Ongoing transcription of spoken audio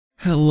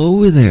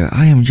Hello there,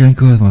 I am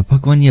GiantGrotle with my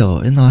Pokemon Yellow.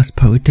 In the last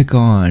part we took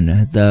on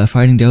the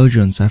Fighting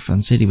Dojo in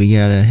Saffron City. We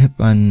had a hit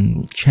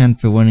on Chan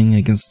for winning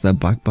against the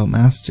Black Belt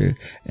Master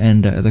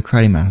and the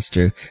Karate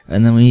Master.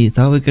 And then we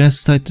thought we were gonna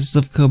start the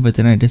Silph Co, but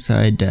then I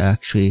decided to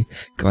actually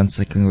go on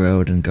Second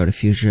Road and go to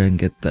Fuchsia and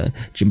get the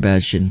gym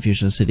badge in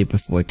Fuchsia City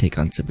before I take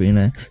on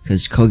Sabrina.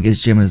 Because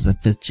Koga's gym is the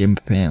 5th gym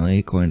apparently,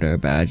 according to our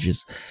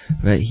badges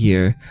right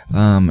here.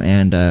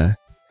 Sabrina's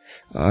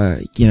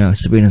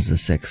the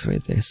 6th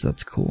right there, so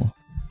that's cool.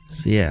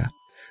 So yeah,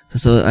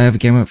 so I have a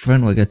game up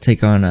front. We're gonna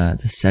take on the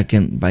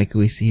second biker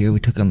we see here. We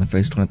took on the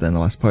first one at the end of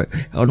the last part.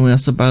 Oh, and we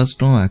also battled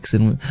Snorlax,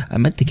 and I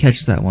meant to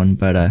catch that one,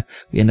 but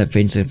we ended up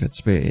fainting for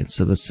experience.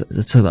 So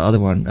the other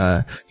one,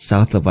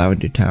 south of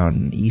Lavender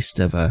Town, east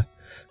of the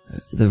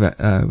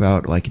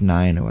route like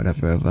 9 or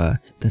whatever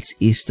that's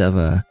east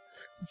of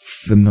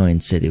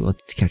Vermilion City. We'll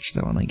catch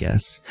that one, I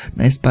guess.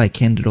 Nice bike,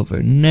 hand it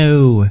over.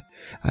 No,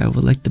 I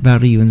would like to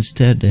battle you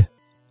instead.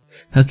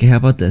 Okay, how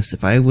about this?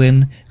 If I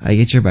win, I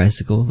get your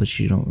bicycle, which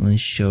you don't really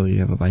show you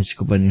have a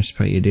bicycle, but in your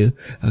sprite you do.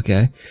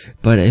 Okay,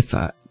 but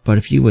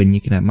if you win,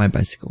 you can have my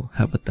bicycle.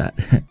 How about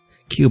that?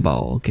 Cue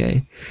ball,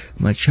 okay.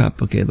 My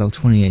chop, okay, level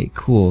 28,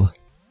 cool.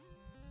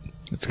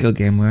 Let's go,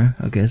 gamer.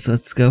 Okay, so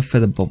let's go for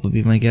the Bubble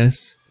Beam, I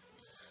guess.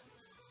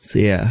 So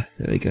yeah,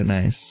 there we go,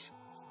 nice.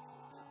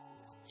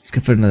 Let's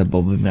go for another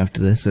Bubble Beam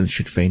after this, and it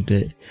should faint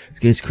it. Let's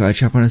get his Cry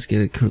Chop on us,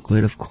 get a critical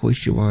hit. Of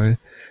course you are.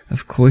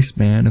 Of course,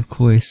 man, of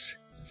course.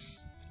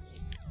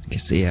 Okay,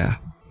 so yeah,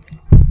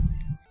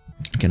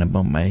 I'm gonna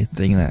bump my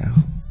thing there.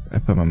 I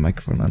put my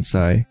microphone on,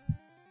 sorry.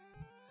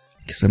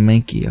 Cause I'm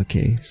manky,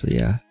 okay, so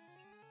yeah.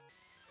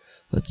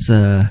 Let's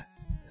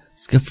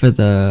go for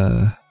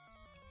the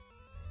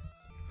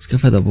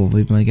Bubble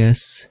Beam, I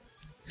guess.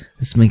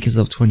 This Mankey's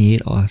level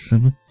 28,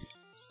 awesome.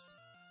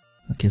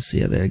 Okay, so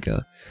yeah, there you go.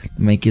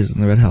 The Mankey's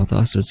in the red health,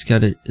 awesome.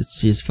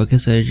 It's used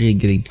focus energy and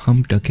getting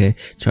pumped, okay.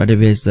 Try to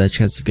raise the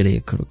chance of getting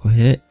a critical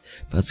hit,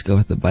 but let's go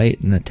with the bite,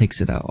 and it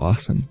takes it out,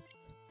 awesome.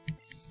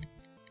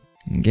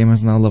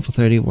 Gamer's now level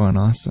 31,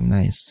 awesome,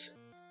 nice.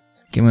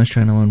 Gamer's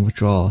trying to win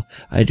withdrawal.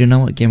 I do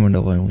not want Gamer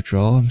to win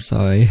withdrawal, I'm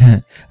sorry.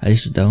 I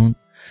just don't.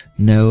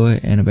 No,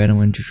 and abandon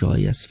win withdrawal,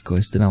 yes, of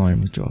course, did not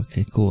win withdrawal,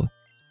 okay, cool.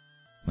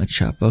 My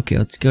chop, okay,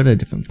 let's go to a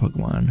different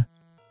Pokemon.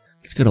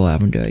 Let's go to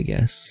Lavender, I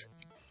guess.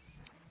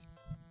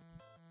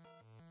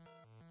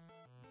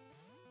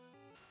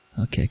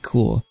 Okay,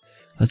 cool.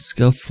 Let's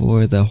go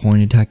for the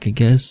Horn attack, I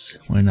guess,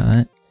 why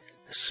not?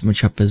 This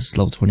Machop is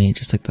level 28,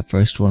 just like the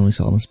first one we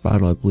saw in this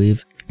battle, I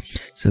believe.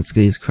 So let's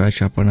get his Cry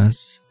Chop on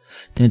us.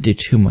 Didn't do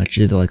too much,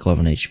 it did like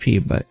 11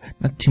 HP, but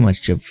not too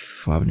much of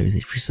 500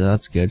 HP, so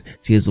that's good.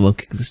 Let's use the low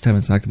kick this time,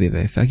 it's not going to be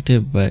very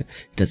effective, but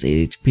it does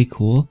 8 HP,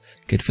 cool.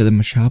 Good for the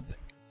Machop.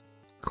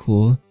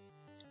 Cool.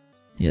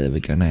 Yeah, there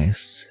we go,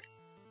 nice.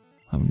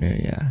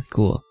 Yeah,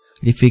 cool.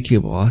 Defeat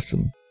Cube,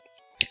 awesome.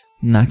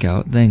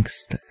 Knockout,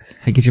 thanks.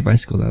 I get your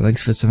bicycle now,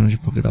 thanks for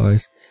 700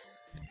 Pokédollars.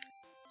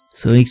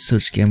 So we can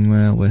switch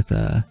camera with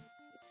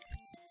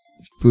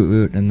Brute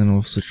Root, and then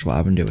we'll switch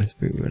Lavender with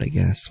Brute Root, I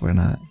guess. Why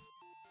not?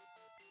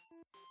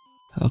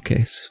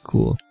 Okay, so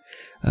cool.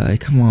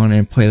 Come on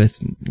and play with.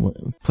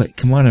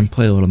 Come on and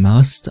play a little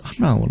mouse. I'm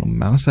not a little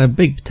mouse. I have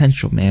big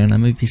potential, man. I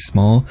might be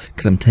small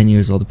because I'm 10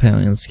 years old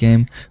apparently in this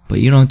game, but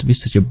you don't have to be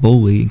such a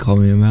bully and call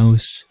me a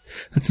mouse.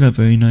 That's not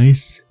very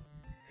nice.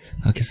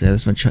 Okay, so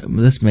this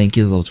Mankey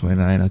is level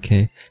 29.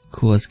 Okay,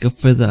 cool. Let's go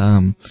for the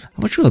How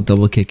much will a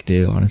double kick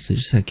do? Honestly,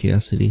 just out of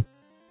curiosity.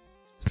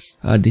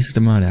 Decent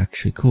amount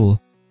actually.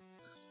 Cool.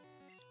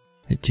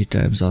 Hit 2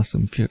 times,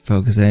 awesome.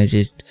 Focus energy.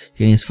 You're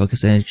gonna use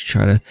focus energy to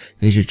try to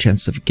raise your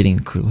chance of getting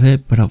a critical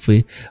hit, but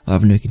hopefully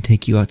Lavender can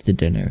take you out to the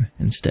dinner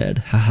instead.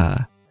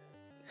 Haha.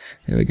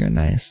 There we go,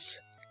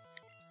 nice.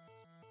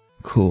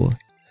 Cool.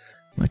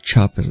 My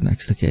Chopper's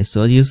next. Okay,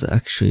 so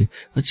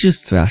let's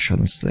use Thrash on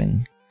this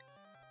thing.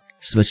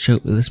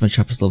 This my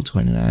Chopper's level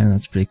 29,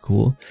 that's pretty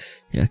cool.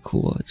 Yeah,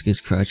 cool. Let's get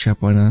his Cry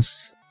Chop on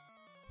us.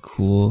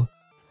 Cool.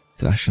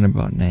 Thrash on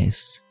about,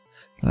 nice.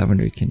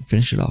 Lavender can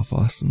finish it off,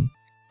 awesome.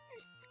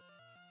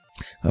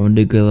 I'm gonna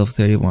do good level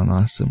 31,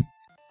 awesome.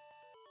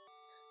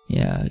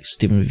 Yeah,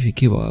 Steven defeat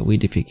Cuball, we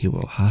defeat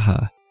Cuball,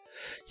 haha.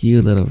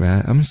 You little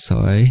rat, I'm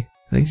sorry.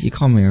 Thanks, you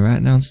call me a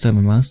rat now instead of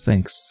a mouse,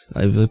 thanks.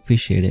 I really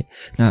appreciate it.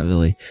 Not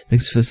really.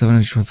 Thanks for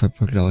 725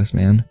 Pokédollars,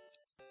 man.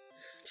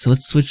 So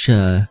let's switch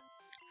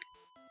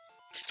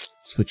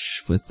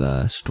with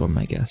Storm,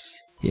 I guess.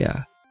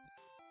 Yeah.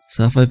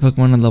 So if my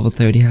Pokemon on level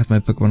 30, have my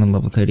Pokemon on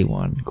level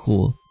 31.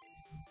 Cool.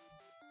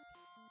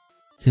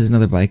 Here's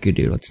another biker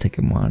dude, let's take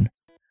him on.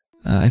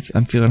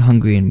 I'm feeling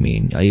hungry and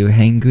mean. Are you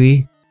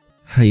hangry?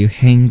 Are you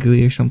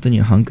hangry or something?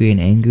 You're hungry and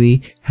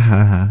angry?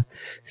 Hahaha.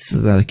 This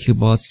is another cue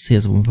ball. He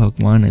has one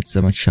Pokemon. It's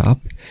a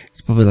Machop.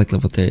 It's probably like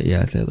level 30.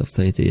 Yeah, it's level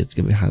 33. It's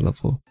gonna be high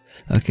level.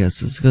 Okay,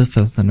 so let's go for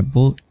the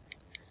Thunderbolt.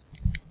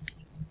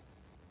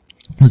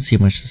 Let's see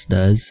how much this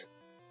does.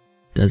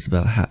 Does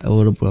about a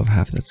little bit over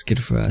half. That's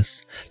good for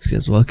us. Let's get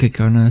his wall kick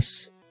on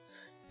us.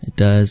 It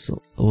does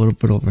a little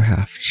bit over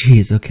half.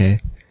 Jeez, okay.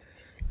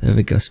 There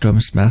we go, Storm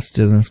is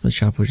faster than this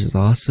Machop, which is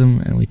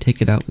awesome, and we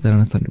take it out without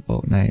a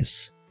Thunderbolt,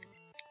 nice.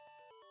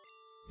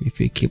 If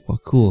you keep well,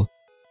 cool.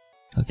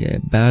 Okay,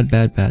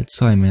 bad.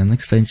 Sorry, man.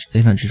 Next finish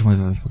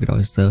 825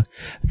 $4 though.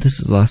 This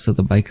is the last of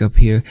the biker up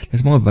here.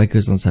 There's more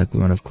bikers on Cycle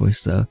Run, of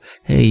course, though.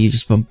 Hey, you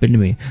just bumped into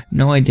me.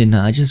 No, I did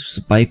not.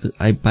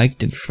 I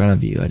biked in front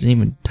of you. I didn't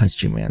even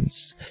touch you, man.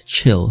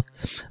 Chill.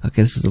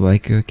 Okay, this is a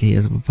biker. Okay, he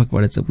has a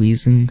Pokemon. It's a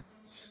Weezing.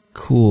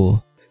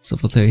 Cool. It's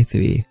level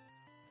 33.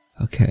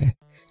 Okay.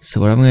 So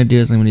what I'm gonna do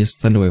is I'm gonna use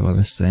Thunder Wave on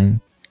this thing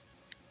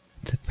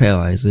to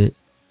paralyze it.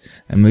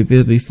 And maybe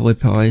it'll be fully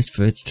paralyzed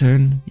for its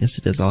turn. Yes,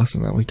 it is.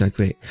 Awesome. That worked out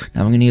great.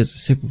 Now I'm gonna use the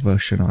Super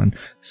Potion on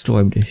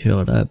Storm to heal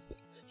it up.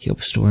 Heal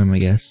up Storm, I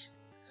guess.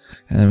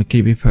 And then can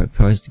it be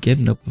paralyzed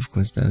again? Nope, of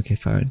course not. Okay,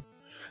 fine.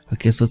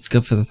 Okay, so let's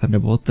go for the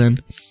Thunderbolt then.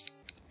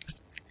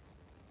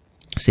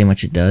 See how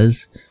much it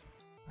does.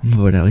 I'm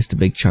about at least a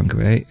big chunk,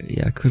 right?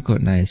 Yeah, critical,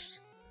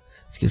 nice.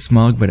 Let's get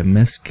Smog, but it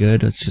missed.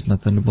 Good. Let's just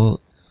not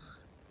Thunderbolt.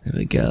 There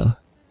we go.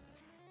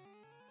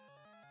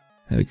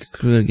 There we go.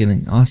 Critical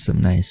getting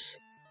awesome, nice.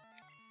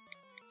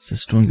 So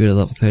Storm grew to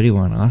level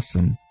 31,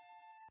 awesome.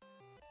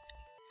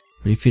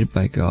 Defeated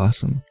biker,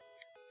 awesome.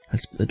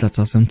 That's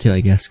awesome too,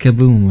 I guess.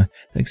 Kaboom!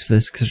 Thanks for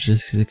the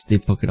 660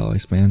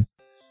 $Pokédollars, man.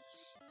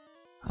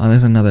 Oh,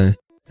 there's another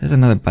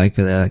biker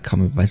there that caught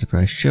me by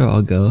surprise. Sure,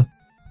 I'll go.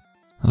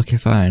 Okay,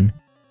 fine.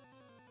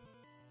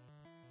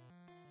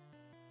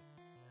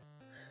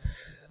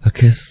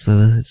 Okay,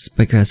 so this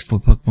biker has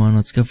 4 Pokemon.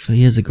 Let's go for,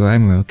 he has a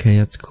Grimer, okay,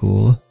 that's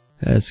cool.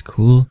 That's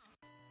cool.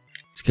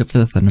 Let's go for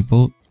the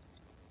Thunderbolt.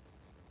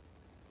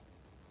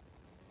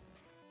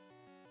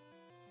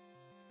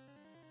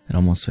 It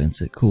almost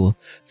faints it. Cool.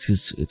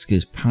 It's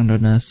gives pound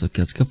on us.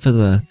 Okay, let's go for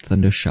the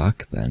Thunder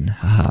Shock then.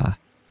 Haha.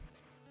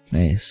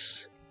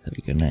 Nice. There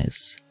we go.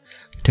 Nice.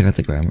 Take out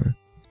the Grimer.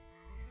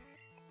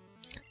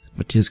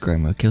 But use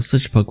Grimer. Okay, let's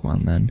switch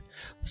Pokemon then.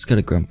 Let's go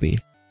to Grumpy.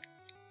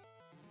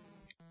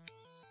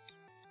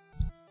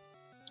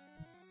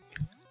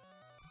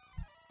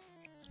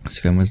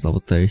 This Grimer's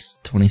level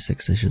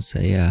 26, I should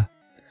say. Yeah.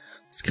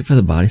 Let's go for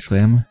the Body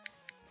Slam.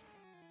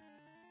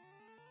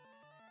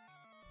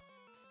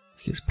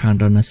 Gets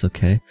pound on us,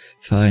 okay.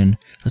 Fine.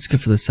 Let's go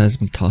for the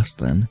Seismic Toss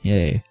then.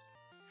 Yay.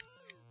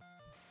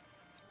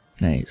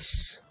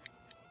 Nice.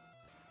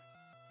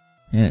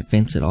 And it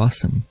faints it,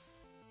 awesome.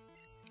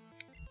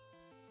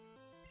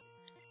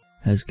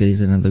 As good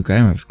as another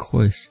Grimer, of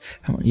course.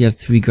 You have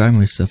 3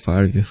 Grimers so far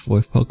out of your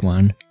 4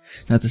 Pokemon.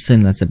 Not to say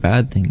that's a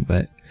bad thing,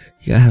 but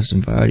you gotta have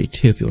some variety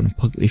too if you want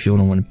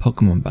to win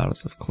Pokemon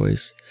battles, of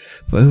course.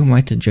 But who am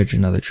I to judge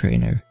another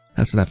trainer?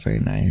 That's not very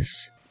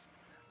nice.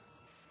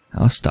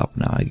 I'll stop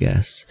now, I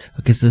guess.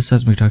 Okay, so this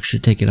Seismic Toss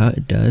should take it out.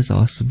 It does.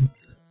 Awesome.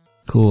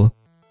 Cool.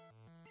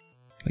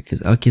 Okay,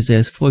 so it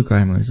has 4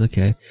 Grimers.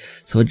 Okay.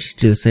 So we'll just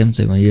do the same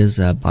thing. We'll use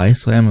Body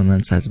Slam and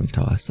then Seismic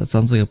Toss. That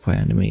sounds like a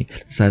plan to me.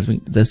 This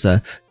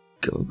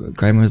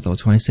Grimer is level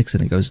 26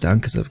 and it goes down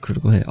because of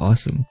critical hit.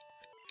 Awesome.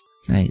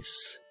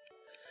 Nice.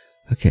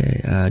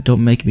 Okay,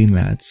 don't make me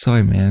mad.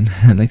 Sorry, man.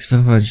 Thanks for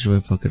 500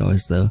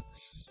 $Pokédollars, though.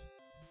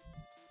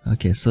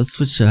 Okay, so let's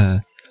switch,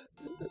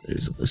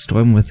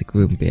 Storm with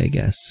Grumpy, I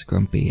guess.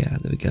 Grumpy, yeah,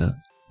 there we go.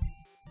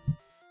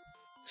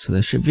 So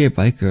there should be a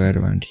biker right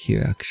around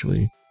here,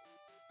 actually.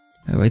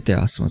 Right there,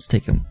 awesome. Let's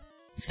take him.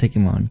 Let's take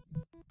him on.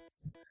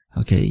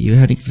 Okay, you're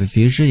heading for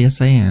Fuchsia?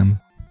 Yes, I am.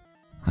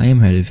 I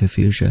am headed for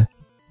Fuchsia.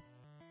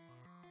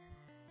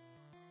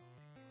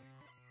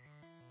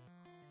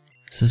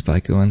 This is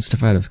biker wants to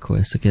fight, of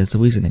course. Okay, it's a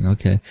Weezing.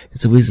 Okay,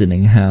 it's a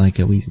Weezing. Like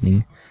a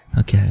Weezing.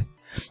 Okay,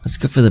 let's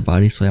go for the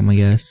Body Slam, I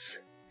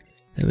guess.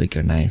 There we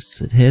go, nice.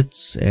 It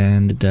hits,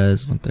 and it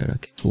does 1/3.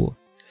 Okay, cool.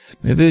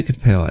 Maybe we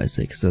could paralyze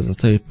it, because there's a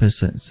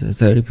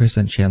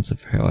 30% chance of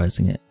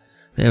paralyzing it.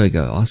 There we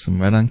go, awesome,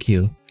 right on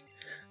cue.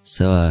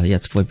 So, yeah,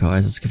 it's fully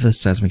paralyzed. Let's go for the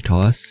Seismic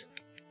Toss.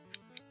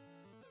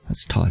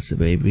 Let's toss it,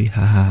 baby.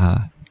 Ha ha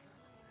ha.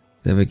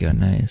 There we go,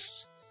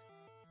 nice.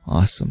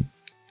 Awesome.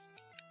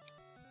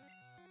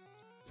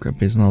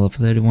 Grumpy's on level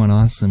 31,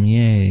 awesome,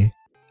 yay.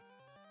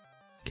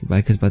 Okay,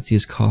 biker's about to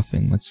use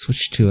Coughing. Let's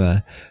switch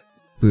to,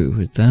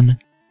 Root then.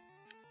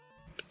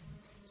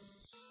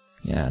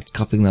 Yeah, it's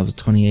Coughing level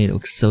 28. It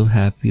looks so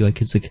happy.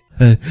 Like it's like,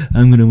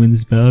 I'm gonna win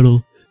this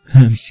battle.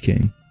 I'm just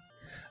kidding.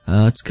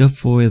 Let's go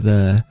for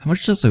the. How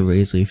much does a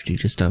Razor Leaf do?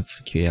 Just out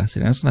of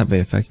curiosity. It's not very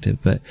effective,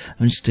 but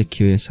I'm just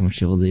curious how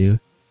much it will do.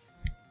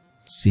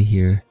 Let's see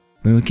here.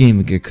 Maybe we can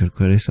even get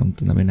Critical or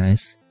something. That'd be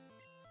nice.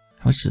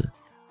 How much?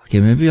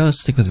 Okay, maybe I'll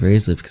stick with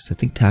Razor Leaf because I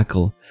think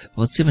Tackle. Well,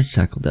 let's see how much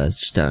Tackle does.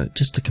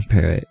 Just to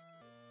compare it.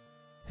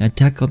 And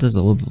Tackle does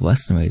a little bit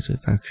less than Razor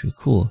Leaf. Actually,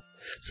 cool.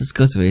 So let's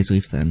go with Razor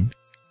Leaf then.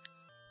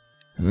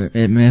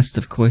 It missed,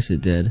 of course it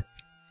did.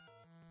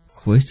 Of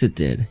course it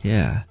did,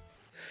 yeah.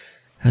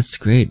 That's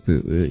great,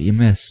 Root. You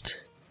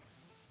missed.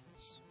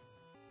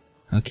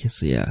 Okay,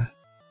 so yeah.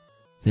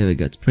 There we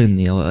go, it's pretty in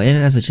the yellow. And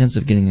it has a chance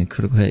of getting a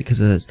critical hit, because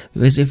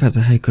Razor Leaf has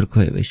a high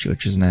critical hit ratio,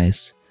 which is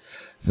nice.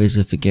 Razor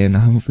Leaf again, I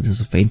hope this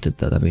is fainted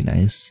though, that'd be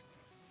nice.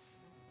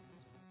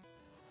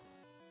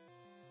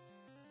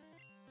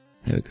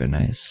 There we go,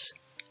 nice.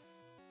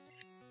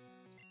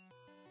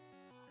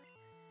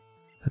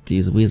 have to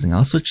use Weezing.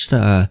 I'll switch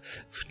to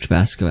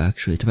Tabasco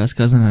actually.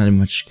 Tabasco hasn't had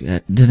much,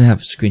 didn't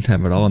have screen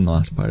time at all in the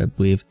last part, I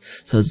believe.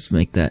 So let's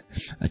make that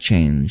a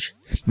change.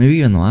 Maybe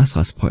even the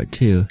last part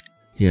too.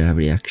 You have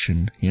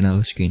reaction, you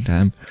know, screen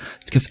time.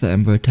 Let's go for the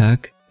Ember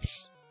attack.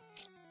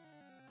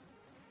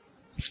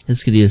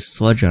 This could use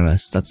Sludge on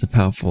us. That's a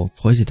powerful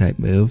poison type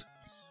move.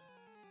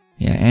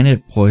 Yeah, and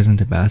it poisoned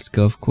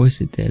Tabasco. Of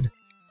course it did.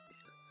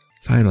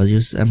 Fine, I'll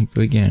use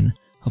Ember again.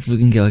 Hopefully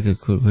we can get like a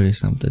cool hit or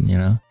something, you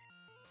know.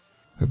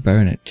 Or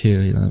burn it too,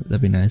 you know,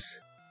 that'd be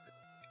nice.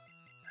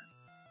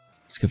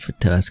 Let's go for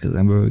Tabasco's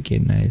Ember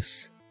again,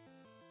 nice.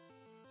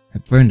 I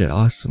burned it,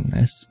 awesome,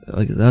 nice.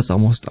 Like, that's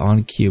almost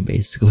on cue,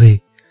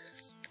 basically.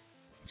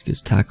 Let's get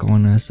his tackle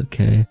on us,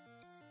 okay.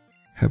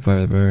 Hurt by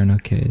the burn,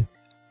 okay.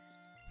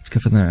 Let's go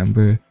for the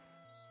Ember.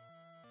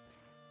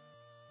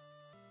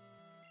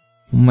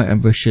 My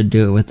Ember should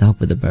do it with the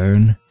help of the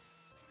burn.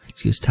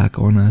 Let's use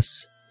tackle on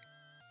us.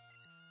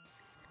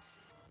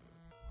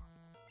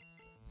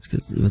 Let's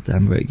go with the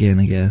Ember again,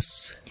 I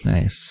guess.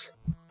 Nice.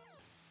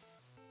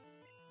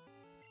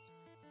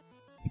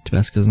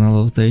 Tabasco's now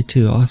level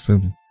 32,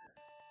 awesome.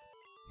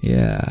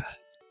 Yeah.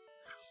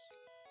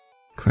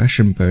 Crush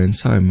and burn,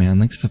 sorry man,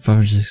 thanks for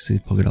 560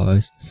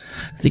 Pokédollars.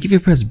 I think if you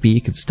press B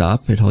you can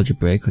stop and hold your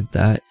break like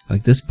that.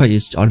 Like this part you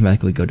just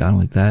automatically go down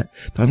like that.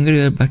 But I'm gonna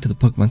go back to the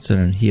Pokemon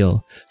Center and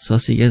heal. So I'll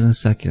see you guys in a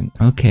second.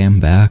 Okay,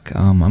 I'm back.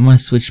 I'm gonna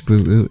switch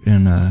Brute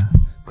and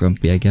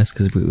Grumpy I guess,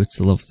 because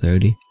Brute's level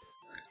 30.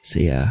 So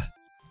yeah.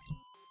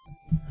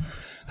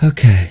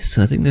 Okay,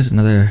 so I think there's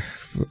another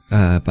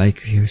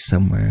biker here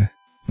somewhere.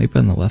 Maybe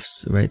on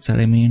the right side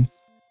I mean.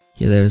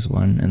 Yeah, there's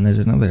one, and there's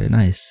another,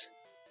 nice.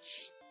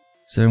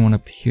 Is there one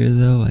up here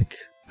though? Like,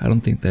 I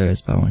don't think there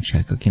is, but I want to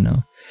check. Okay,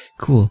 no.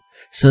 Cool.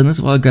 So in this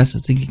wild grass, I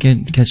think you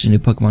can catch a new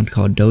Pokemon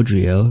called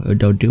Dodrio, or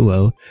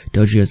Doduo.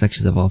 Dodrio is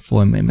actually the evolved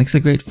form. It makes a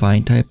great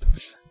flying type.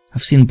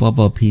 I've seen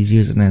Bubble P's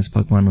use it as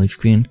Pokemon Leaf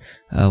Green.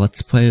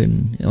 Let's play,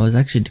 and it was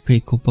actually a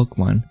pretty cool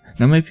Pokemon.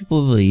 Not many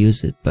people really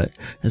use it, but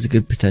there's a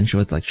good potential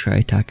with like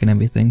Tri-Attack and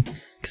everything.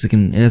 Because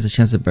it has a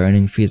chance of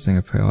burning, freezing,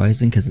 or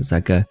paralyzing, because it's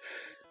like it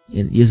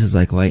uses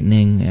like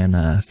lightning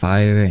and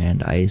fire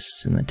and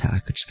ice in the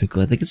attack, which is pretty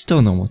cool. I think it's still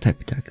a normal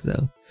type attack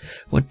though.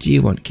 What do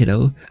you want,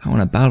 kiddo? I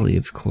want to battle you,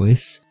 of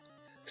course.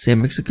 See, it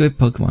makes a great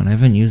Pokemon. I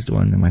haven't used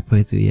one in my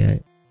playthrough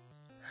yet.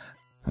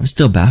 I'm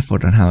still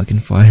baffled on how it can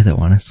fly though,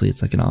 honestly.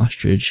 It's like an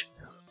ostrich.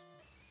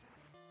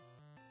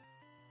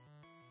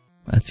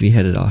 A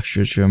three-headed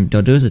ostrich.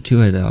 Dodo is a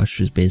two-headed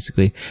ostrich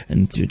basically,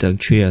 and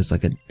Dugtrio is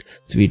like a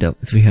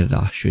three-headed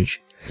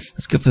ostrich.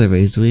 Let's go for the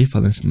Razor Leaf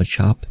on this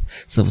Machop.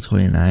 It's level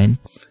 29,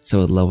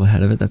 so with level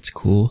ahead of it, that's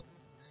cool.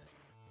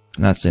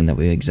 I'm not saying that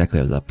we exactly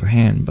have the upper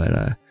hand,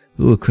 but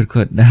ooh,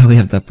 critical, now we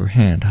have the upper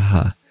hand,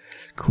 haha.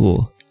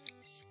 Cool.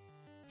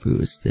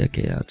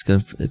 Okay, yeah, let's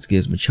give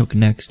us Machoke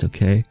next,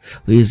 okay?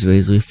 We'll use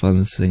Razor Leaf on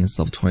this thing, it's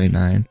level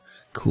 29.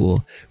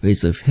 Cool.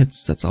 Razor Leaf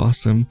hits, that's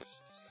awesome.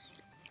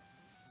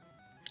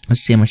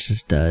 Let's see how much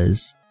this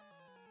does.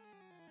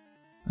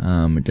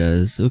 It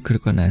does, ooh,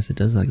 critical, nice, it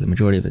does like the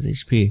majority of its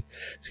HP.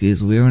 Let's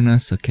use Weir on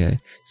us, okay.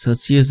 So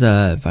let's use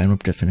Vine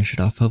Whip to finish it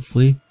off,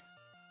 hopefully.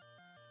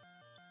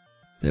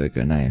 There we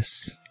go,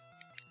 nice.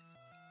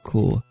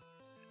 Cool.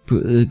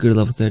 Good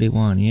level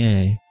 31,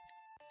 yay.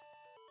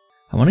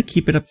 I want to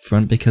keep it up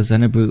front because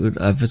then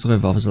Visitor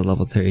evolves at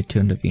level 32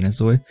 into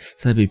Venusaur,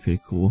 so that'd be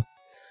pretty cool.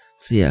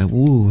 So yeah,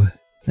 woo.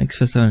 Thanks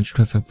for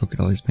 725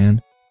 Pokédollars,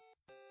 man.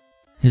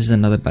 Here's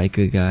another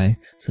biker guy,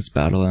 so let's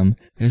battle him.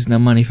 There's no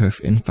money for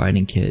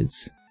infighting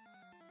kids.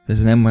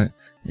 There's no more.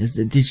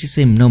 Did you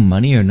say no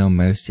money or no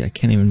mercy? I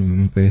can't even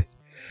remember.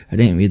 I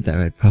didn't read that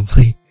right,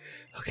 probably.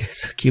 Okay,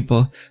 so keep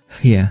all.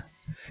 Yeah,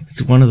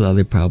 it's one or the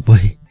other,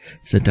 probably.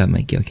 It's a dumb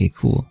make. Okay,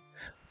 cool.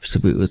 So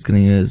we was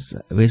gonna use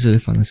Razor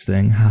Leaf on this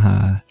thing.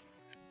 Haha.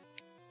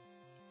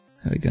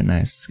 There we go,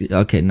 nice.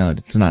 Okay, no,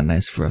 it's not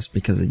nice for us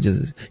because it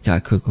just got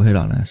a critical hit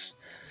on us.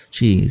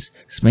 Jeez,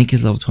 this Mink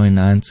is level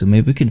 29, so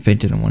maybe we can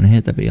feint it in one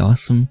hit, that'd be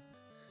awesome.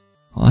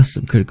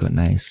 Awesome, critical,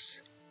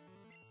 nice.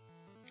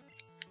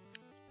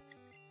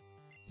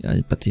 Yeah,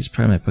 but he's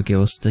probably my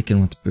Pokéball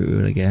sticking with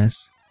Brute, I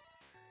guess.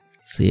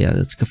 So yeah,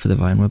 let's go for the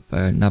Vine Whip,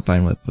 not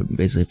Vine Whip, but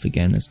Razor Leaf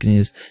again. It's gonna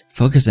use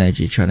Focus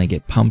Energy, trying to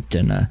get pumped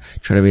and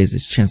try to raise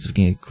its chance of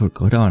getting a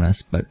critical hit on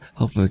us, but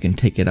hopefully we can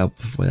take it out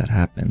before that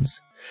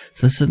happens.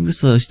 So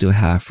this will always do a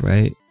half,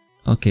 right?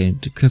 Okay,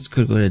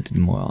 critical hit did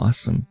more,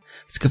 awesome.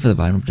 Let's go for the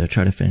Vine Whip to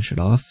try to finish it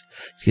off.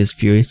 Let's get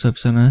Fury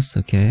Sweeps on us,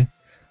 okay.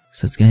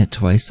 So it's gonna hit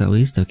twice at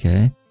least,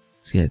 okay.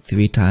 It's gonna hit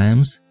 3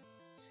 times.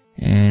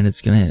 And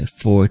it's gonna hit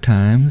 4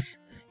 times.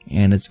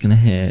 And it's gonna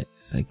hit,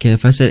 okay,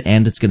 if I said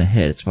and it's gonna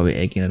hit, it's probably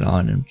egging it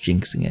on and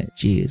jinxing it,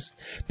 jeez.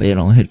 But it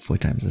only hit 4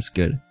 times, that's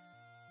good.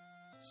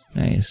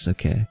 Nice,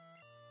 okay.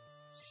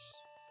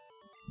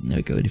 There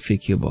we go,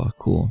 defeat Cue Ball,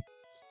 cool.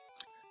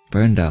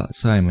 Burned out,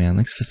 sorry man,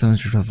 thanks for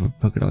 712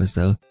 Pokédollars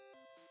though.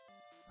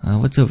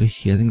 What's over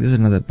here? I think there's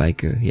another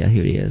biker. Yeah,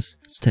 here he is.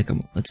 Let's take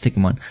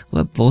him on.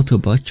 Let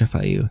Voltorb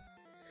electrify you.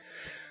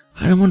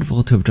 I don't want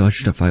Voltorb to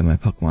electrify my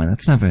Pokemon.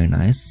 That's not very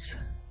nice.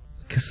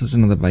 Because there's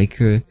another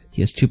biker.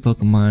 He has 2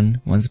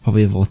 Pokemon. One's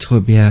probably a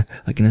Voltorb, yeah,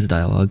 like in his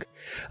dialogue.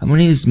 I'm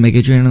gonna use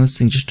Mega Drain on this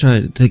thing, just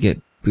try to get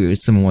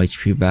some more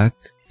HP back.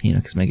 You know,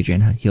 because Mega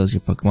Drain heals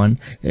your Pokemon.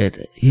 It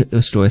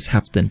restores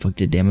half the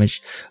inflicted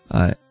damage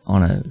on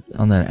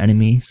the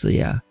enemy. So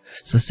yeah.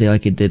 So say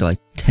like it did like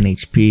 10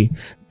 HP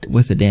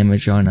with the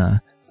damage on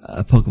a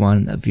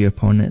Pokemon of your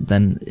opponent,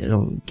 then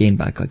it'll gain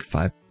back like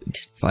 5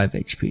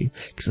 HP,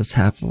 because that's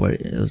half of what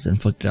it was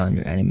inflicted on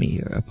your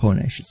enemy or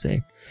opponent, I should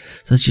say.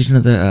 So let's use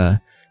another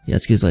yeah,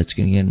 let's use light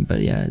screen again,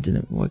 but yeah, it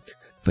didn't work.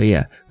 But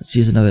yeah, let's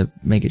use another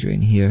Mega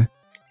Drain here.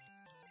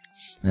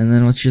 And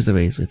then let's use a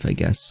Razor Leaf, I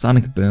guess.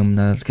 Sonic Boom,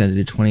 now that's gonna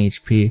do 20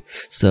 HP,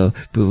 so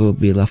Boo will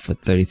be left with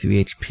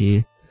 33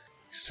 HP.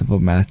 Simple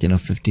math, you know,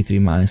 53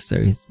 minus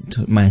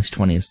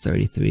 20 is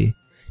 33.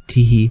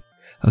 Teehee.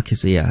 Okay,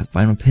 so yeah,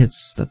 final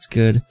hits, that's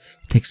good.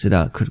 Takes it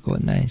out, critical,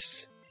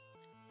 nice.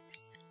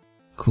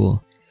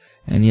 Cool.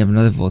 And you have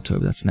another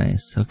Voltorb, that's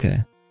nice. Okay.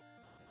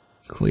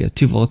 Cool, you have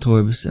 2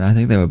 Voltorbs, and I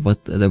think they're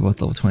both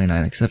level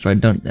 29, except for I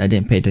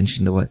didn't pay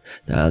attention to what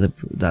that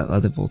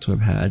other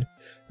Voltorb had.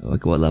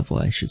 Like what level,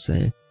 I should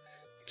say.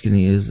 It's gonna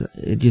use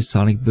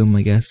Sonic Boom,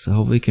 I guess, so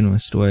hopefully we can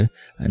restore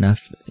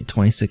enough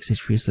 26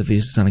 HP, so if you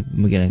use Sonic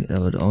Boom again, it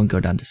would only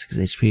go down to 6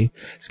 HP.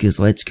 Let's get his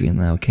light screen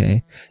now,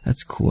 okay?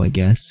 That's cool, I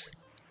guess.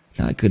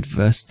 Not good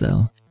for us,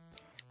 though.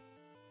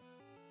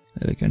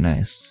 There we go,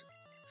 nice.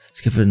 Let's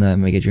go for another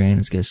Mega Drain.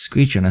 Let's get a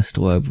Screech on us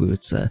to lower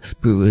Broote's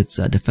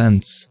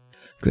defense.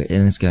 Great,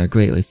 and it's gonna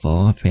greatly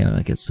fall, apparently,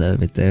 like it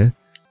said right there.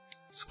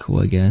 It's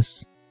cool, I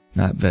guess.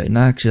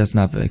 Actually, that's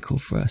not very cool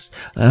for us.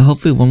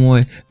 Hopefully one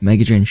more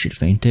Mega Drain should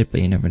faint it, but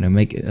you never know.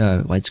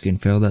 Light Screen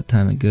failed that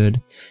time,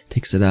 good.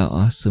 Takes it out,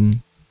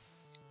 awesome.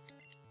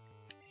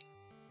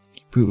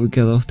 Brute will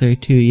get level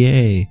 32,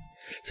 yay!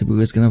 So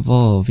Brute is gonna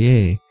evolve,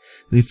 yay!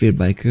 Refeed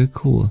Biker,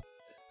 cool.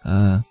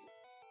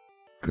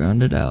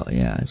 Grounded out,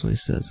 yeah, that's what he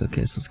says.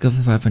 Okay, so let's go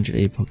for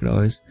 580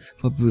 Pokédollars.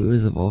 What Brute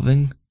is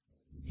evolving?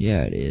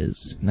 Yeah, it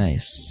is.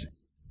 Nice.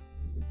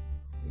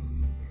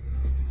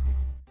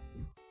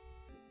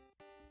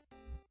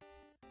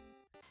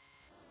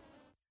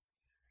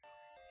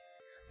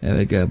 There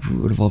we go,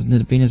 Brute evolved into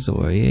the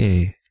Venusaur,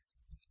 yay.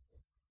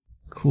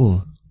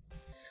 Cool.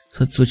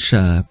 So let's switch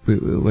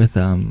Brute with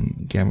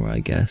Gamera, I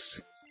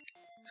guess.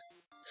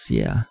 So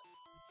yeah.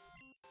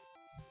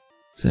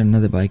 Is there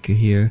another biker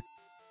here?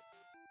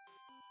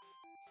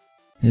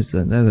 There's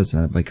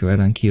another biker right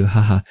on cue,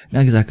 haha.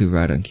 Not exactly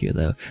right on cue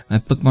though. My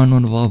Pokemon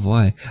won't evolve,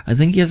 why? I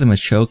think he has a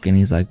Machoke and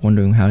he's like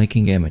wondering how he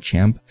can get him a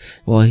champ.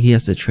 Well, he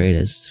has to trade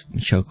his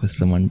Machoke with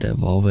someone to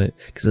evolve it,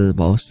 because it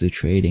evolves through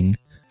trading.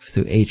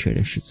 Through a trade,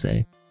 I should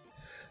say.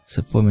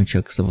 So poor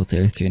Machoke's level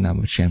 33 and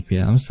I'm a champ,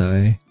 yeah, I'm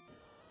sorry.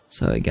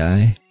 Sorry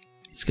guy.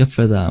 Let's go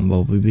for the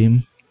Bulby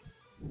Beam.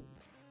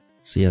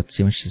 So yeah, let's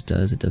see how much this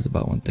does. It does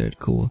about 1/3,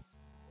 cool.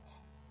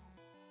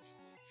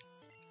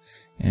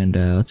 And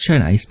let's try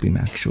an Ice Beam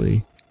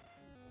actually.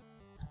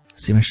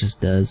 See how much this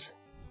does.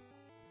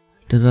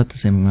 Does about the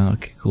same amount,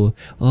 okay, cool.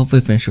 I'll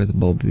hopefully finish with the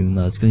Bulb Beam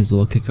though. It's gonna use a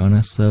little kick on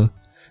us, so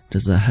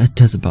it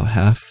does about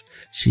half.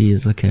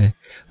 Jeez, okay.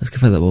 Let's go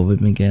for that Bulb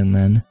Beam again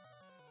then.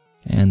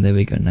 And there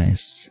we go,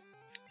 nice.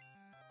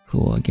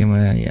 Cool, I gained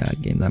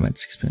that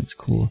much experience,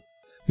 cool.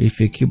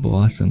 Refeed Cube,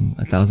 awesome.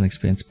 1,000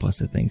 experience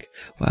plus, I think.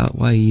 Wow,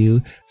 why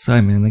you?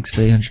 Sorry man, thanks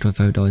for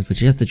 $825, but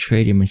you have to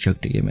trade your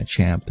Machoke to get him a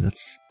champ.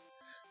 That's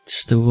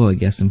just a rule, I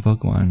guess, in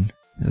Pokemon.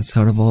 That's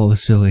how it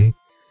evolves, really.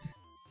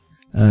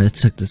 It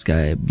took this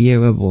guy. Be a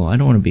rebel. I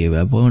don't want to be a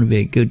rebel, I want to be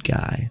a good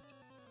guy.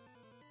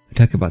 We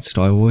talk about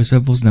Star Wars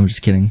rebels? No, I'm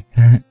just kidding.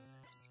 So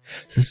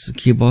this is a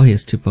cue ball, he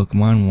has 2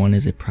 Pokemon, one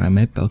is a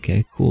Primeape,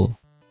 okay, cool.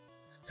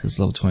 So it's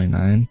level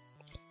 29.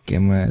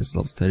 Gamera is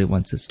level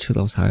 31, so it's 2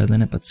 levels higher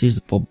than it, but let's use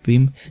the Bulb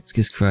Beam. Let's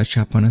get Karate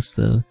Chop on us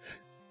though,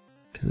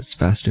 because it's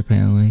faster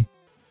apparently.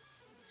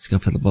 Let's go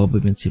for the Bulb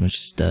Beam and see how much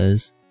this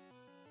does.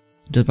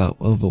 It did about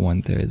over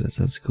 1/3,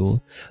 that's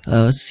cool.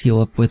 Let's heal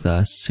up with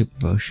a Super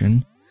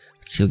Potion.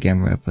 Let's heal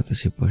Gamera up with the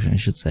Super Potion, I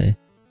should say.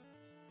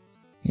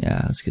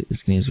 Yeah,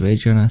 it's gonna use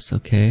Rage on us,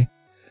 okay.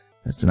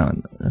 That's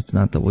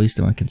not the least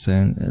of my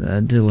concern. I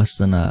did less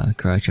than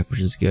Karate Chop, which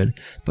is good,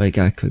 but it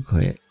got a quick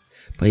hit.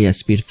 But yeah,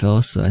 Speed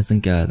fell, so I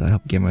think that'll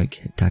help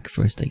Gamera attack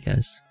first, I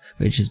guess.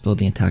 Rage is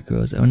building attack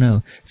rows. Oh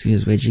no, it's gonna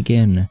use Rage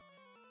again.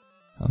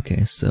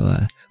 Okay, so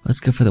let's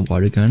go for the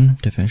Water Gun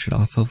to finish it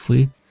off,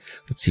 hopefully.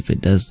 Let's see if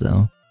it does,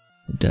 though.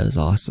 It does,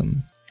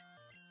 awesome.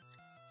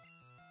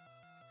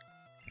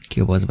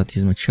 Okay, what was about to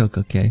use my Choke?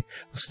 Okay,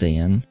 we'll stay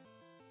in.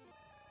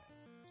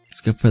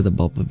 Let's go for the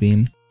Bulba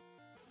Beam.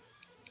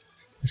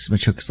 This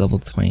Machoke is level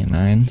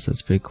 29, so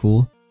that's pretty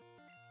cool.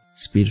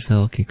 Speed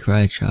fell, okay,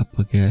 Karate Chop,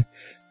 okay.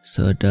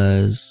 So it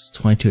does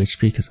 22 HP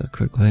because of a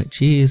critical hit.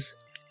 Jeez.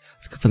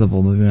 Let's go for the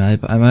Bulba Beam.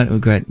 I might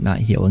regret not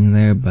healing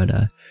there, but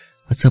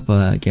let's hope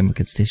Gamera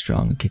can stay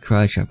strong. Okay,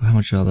 Karate Chop, how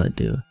much will that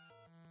do?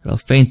 It'll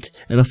faint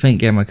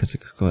Gamera because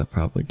of critical hit,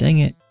 probably. Dang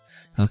it.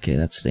 Okay,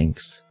 that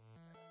stinks.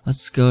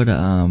 Let's go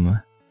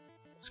to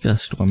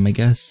Storm, I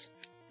guess.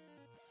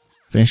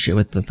 Finish it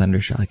with the Thunder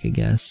Shock, I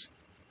guess.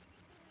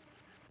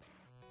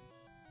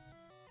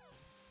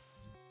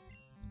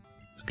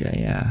 Okay,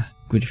 yeah.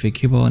 Good for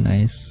cue ball,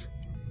 nice.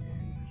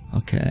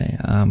 Okay,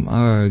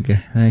 Arg,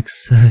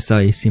 thanks.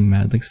 Sorry, you seem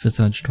mad. Thanks for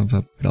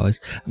 $725.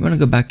 I'm gonna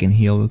go back and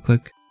heal real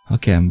quick.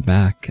 Okay, I'm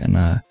back,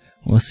 and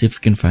we'll see if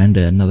we can find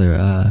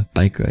another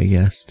biker, I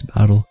guess, to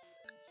battle.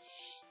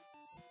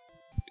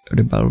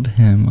 Already battled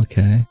him.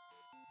 Okay.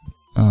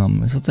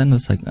 So then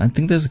it's like I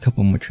think there's a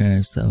couple more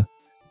trainers though.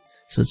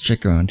 So let's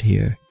check around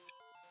here.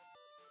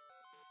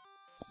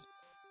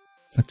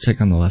 Let's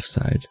check on the left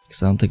side,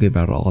 because I don't think we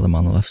battled all of them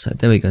on the left side.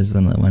 There we go, there's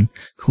another one.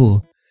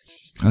 Cool.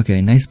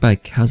 Okay, nice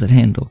bike. How's it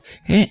handle?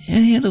 It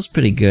handles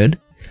pretty good.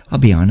 I'll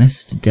be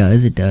honest. It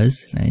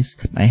does. Nice.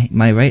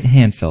 My right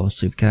hand fell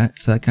asleep, cat,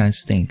 so that kind of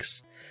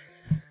stinks.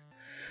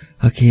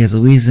 Okay, it's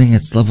wheezing.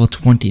 It's level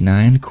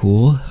 29.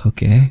 Cool.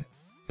 Okay.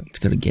 Let's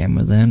go to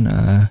Gamma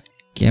then.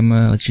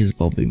 Gamma, let's use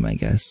Bulb Beam, I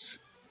guess.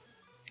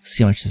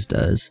 See how much this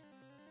does.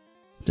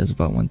 It does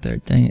about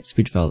 1/3. Dang it,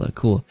 Speed fell though.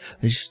 Cool.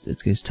 It's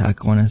good.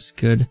 Tackle on us.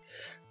 Good.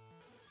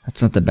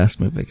 That's not the best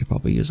move I could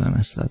probably use on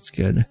us, so that's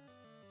good.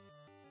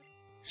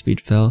 Speed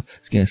fell.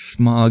 It's gonna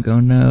Smog. Oh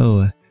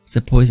no. It's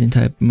a poison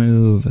type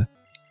move.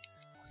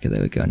 Okay,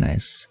 there we go.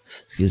 Nice.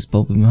 Let's use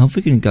Bulb Beam.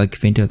 Hopefully we can like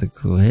faint out the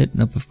cool hit.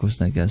 Nope, of course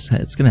not. I guess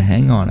it's gonna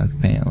hang on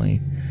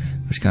apparently,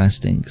 which kind of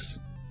stinks.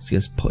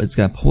 It's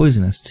got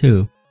poisonous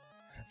too.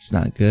 It's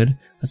not good.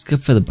 Let's go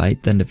for the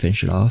bite then to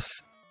finish it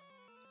off.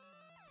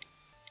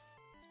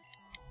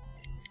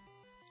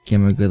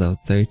 Camera good level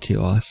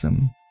 32,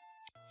 awesome.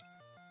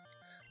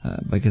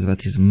 Biker's about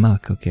to use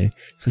Muck, okay.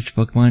 Switch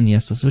Pokemon,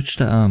 yes, I'll switch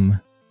to, I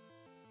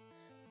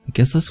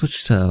guess I'll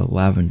switch to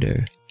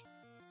Lavender.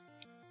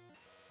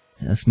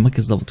 Yeah, this Muck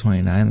is level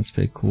 29, that's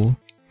pretty cool.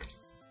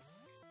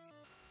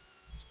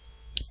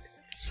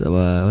 So,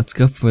 let's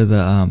go for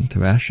the,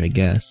 Thrash, I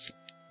guess.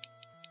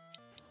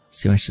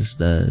 See how much this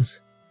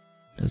does.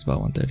 Does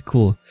about 1/3.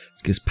 Cool.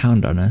 Let's get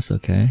Pound on us,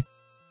 okay.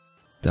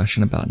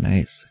 Thrashing about,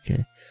 nice,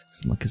 okay.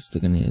 So Muck is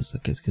still gonna use,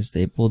 okay, it's gonna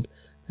stapled.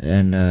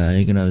 And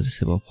you're gonna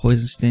disable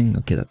Poison Sting,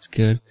 okay, that's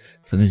good.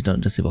 As long as you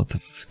don't disable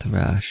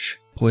Thrash.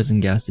 Poison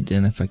Gas, it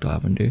didn't affect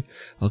Lavender.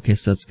 Okay,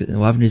 so it's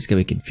Lavender's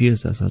gonna be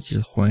confused though, so let's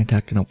use Horn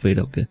Attack and hopefully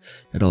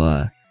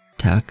it'll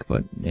attack,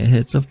 but it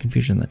hit self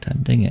confusion that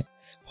time, dang it.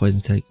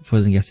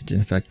 Poison Gas, it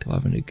didn't affect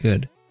Lavender,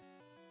 good.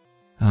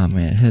 Oh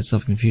man, it hit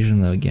self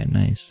confusion though again,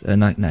 nice.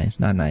 Not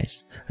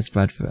nice. That's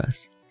bad for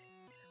us.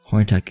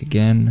 Horn Attack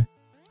again.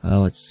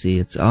 Let's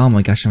see, oh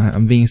my gosh,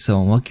 I'm being so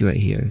unlucky right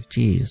here,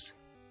 jeez.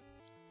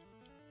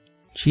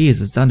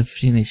 Jeez, it's down to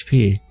 15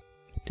 HP.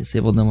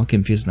 Disabled, no more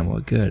confused, no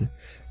more, good.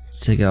 Let's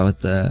take it out with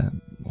the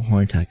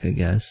Horn Attack, I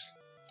guess.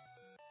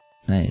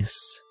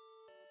 Nice.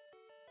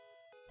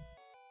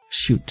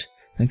 Shoot.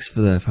 Thanks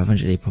for the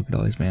 508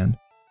 $, man.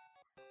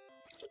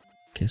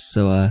 Okay,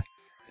 so,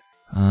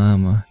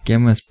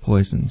 Gamma has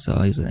poison, so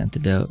I'll use an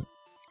antidote.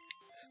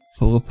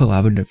 But we'll put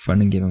Lavender in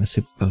front and give him a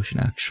super potion,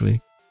 actually.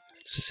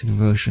 It's a super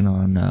potion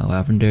on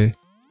Lavender.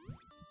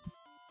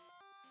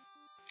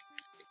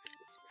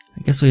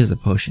 I guess we'll use a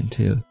potion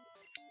too.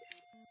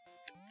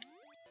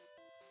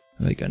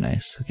 There we go,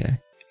 nice, okay.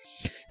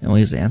 And we'll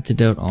use the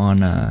antidote on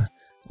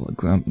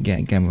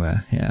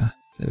Gamma, yeah.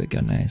 There we go,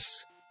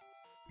 nice.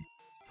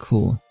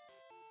 Cool.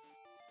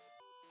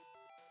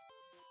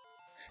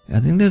 I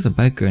think there's a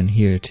biker in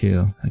here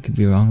too. I could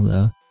be wrong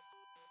though.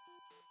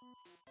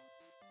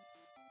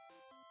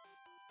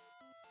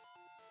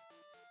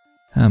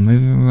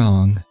 Maybe I'm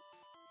wrong.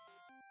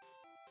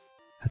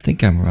 I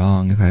think I'm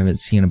wrong if I haven't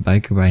seen a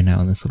biker right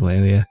now in this little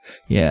area.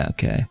 Yeah,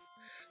 okay.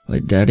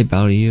 Wait, did I already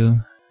battle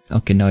you?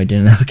 Okay, no I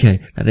didn't. Okay,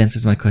 that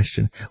answers my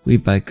question. We're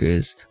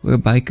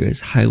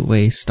bikers,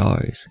 highway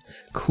stars.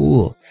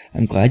 Cool.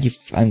 I'm glad you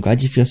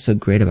feel so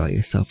great about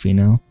yourself, you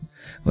know?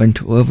 We're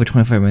over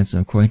 25 minutes of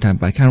recording time,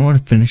 but I kind of want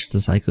to finish the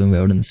cycling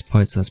road in this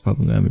part, so that's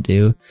probably what I'm going to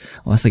do.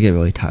 Unless I get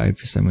really tired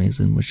for some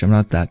reason, which I'm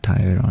not that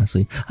tired,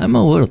 honestly. I'm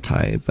a little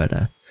tired,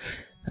 but,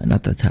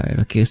 not that tired.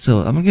 Okay, so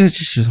I'm gonna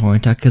just use Horn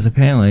Attack, because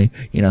apparently,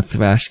 you know,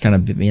 Thrash kind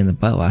of bit me in the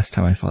butt last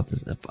time I fought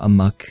a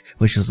Muck,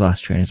 which was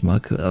last trainer's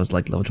Muck, that was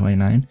like level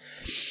 29.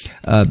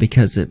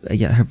 Because I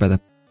got hurt by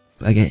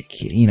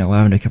you know,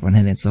 Lavender kept on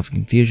hitting itself in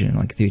confusion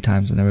like 3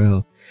 times in a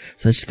row.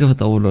 So let's just go with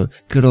the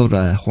good old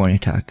Horn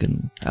Attack,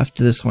 and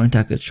after this Horn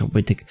Attack, it should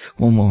probably take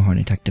one more Horn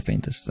Attack to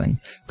faint this thing.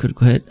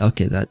 Critical hit?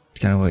 Okay, that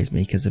kind of worries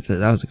me, because if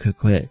that was a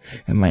critical hit,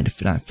 it might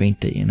have not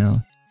fainted, you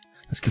know?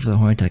 Let's go for the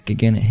Horn Attack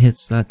again. It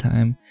hits that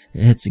time.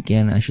 It hits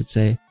again, I should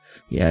say.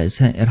 Yeah,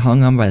 it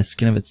hung on by the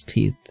skin of its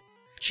teeth.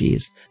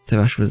 Jeez.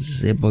 Thrash was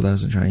disabled. I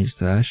wasn't trying to use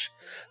Thrash.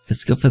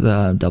 Let's go for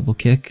the double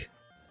kick.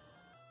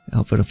 I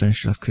hope it'll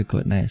finish it off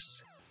quickly.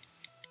 Nice.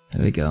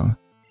 There we go.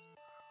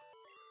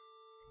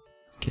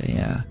 Okay,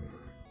 yeah.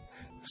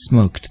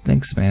 Smoked.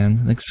 Thanks, man.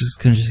 Thanks for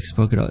 660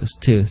 $,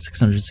 too.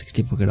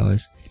 660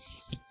 $.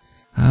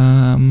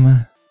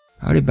 I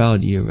already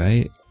battled you,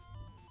 right?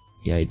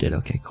 Yeah, I did.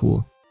 Okay,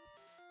 cool.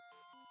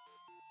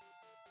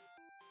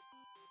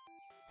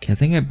 Okay, I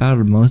think I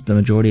battled the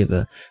majority of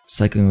the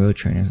cycling road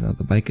trainers, the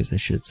bikers I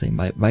should say,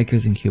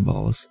 bikers and cue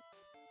balls.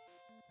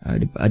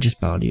 I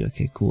just battled you,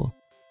 okay, cool.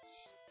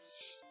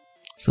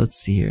 So let's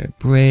see here,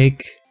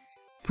 break,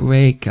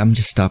 Break. I'm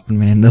just stopping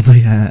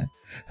randomly.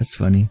 That's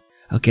funny.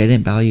 Okay, I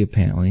didn't battle you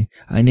apparently.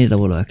 I needed a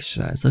little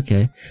exercise.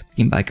 Okay, we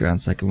can back around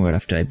second word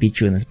after I beat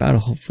you in this battle.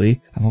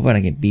 Hopefully, I'm hoping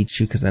I can beat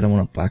you because I don't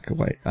want to black or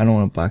white. I don't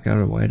want to black out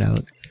or white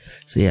out.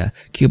 So yeah,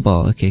 cue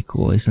ball. Okay,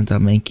 cool. He sent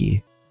out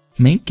Mankey.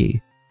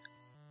 Mankey.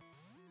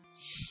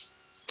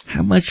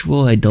 How much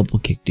will I double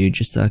kick do?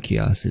 Just out of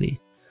curiosity.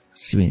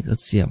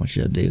 Let's see how much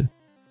it'll do.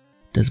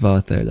 Does about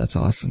a third. That's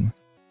awesome.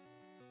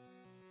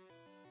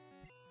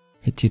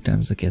 Hit 2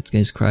 times. Okay, it's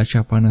gonna just crouch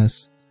up on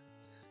us.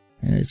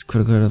 And it's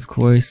critical, of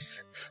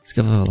course. Let's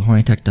give it a horn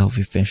attack to help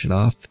you finish it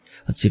off.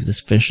 Let's see if this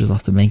finishes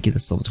off the Mankey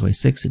that's level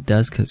 26. It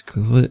does, because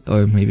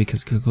or maybe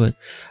because Critical.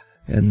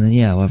 And then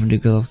yeah, Lavender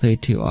Girl level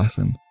 32.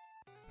 Awesome.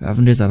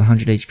 Lavender's at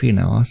 100 HP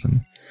now.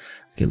 Awesome.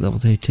 Okay, level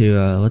 32.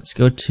 Let's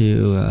go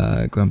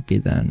to Grumpy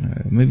then,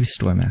 or maybe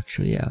Storm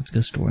actually. Yeah, let's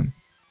go Storm.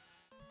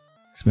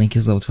 This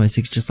Mankey's level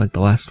 26, just like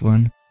the last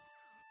one.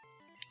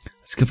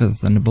 Let's go for the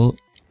Thunderbolt.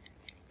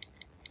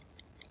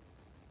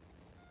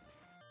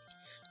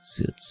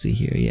 Let's see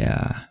here,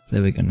 yeah,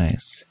 there we go,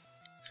 nice.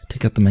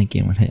 Take out the Mankey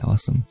in one hit,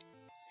 awesome.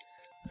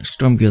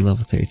 Storm Gear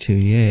level 32,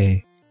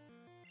 yay.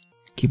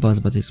 Keyboard's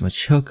about to do so much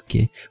choke,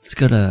 okay. Let's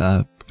go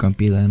to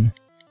Grumpy then.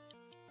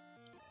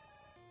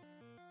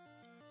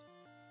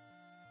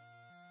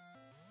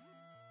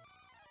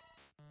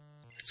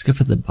 Let's go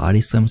for the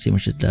Body Slam, see how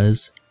much it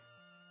does.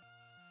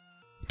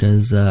 It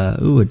does,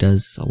 ooh, it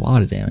does a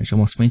lot of damage.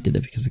 Almost fainted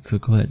it because of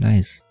critical hit,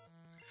 nice.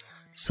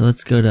 So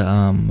let's go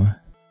to,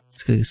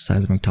 let's go to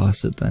Seismic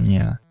Toss it then,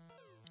 yeah.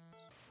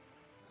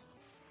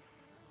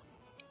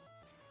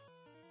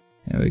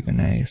 There we go,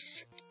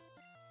 nice.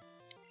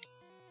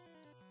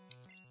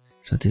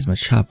 So there's my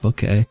Chop,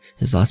 okay.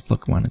 His last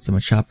Pokemon, it's a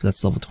Machop,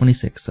 that's level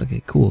 26,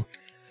 okay, cool.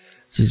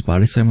 So he's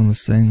Body Slam on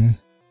this thing.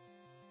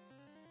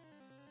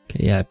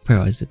 Okay, yeah, I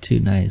paralyzed it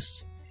too,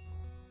 nice.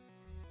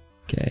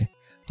 Okay,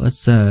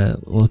 let's,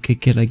 we'll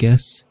kick it, I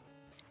guess.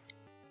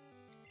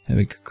 There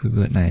we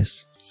go,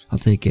 nice. I'll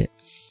take it.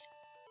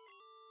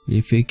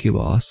 Free cube,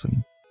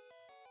 awesome.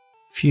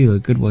 Phew, a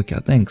good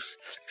workout, thanks.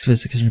 Thanks for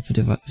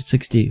 650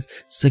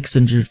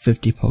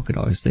 Poké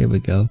Dollars, there we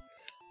go.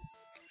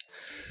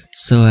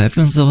 So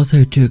everyone's level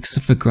 32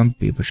 except for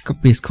Grumpy, which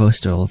Grumpy is close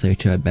to level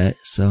 32 I bet,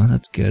 so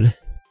that's good.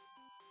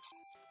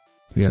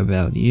 We are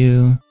about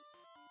you.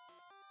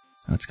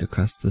 Let's go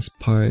across this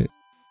part.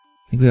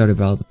 I think we already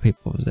battled the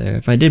people over there.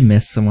 If I did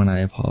miss someone, I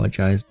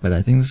apologize, but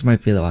I think this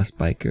might be the last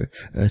biker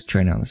that's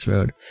trainer on this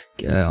road,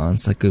 on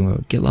Cycling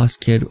Road. Get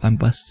lost, kid. I'm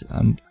bushed.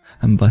 I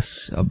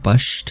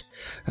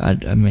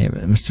may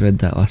have misread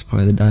that last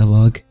part of the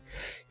dialogue.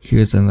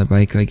 Here's another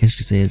biker. I guess you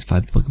could say it's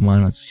 5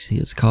 Pokemon. Let's see.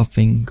 It's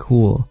coughing.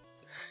 Cool.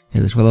 Yeah,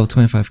 there's level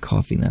 25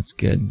 coughing. That's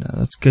good.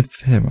 That's good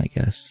for him, I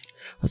guess.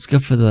 Let's go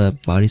for the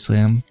Body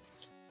Slam.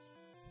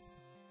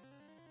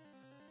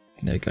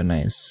 There we go.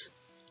 Nice.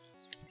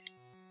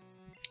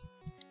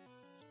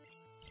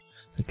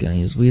 I'm gonna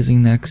use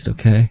Wheezing next,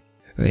 okay?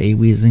 Or a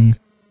Wheezing.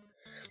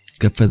 Let's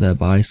go for the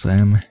Body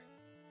Slam.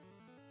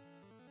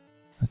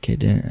 Okay,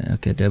 did a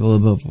little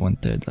bit over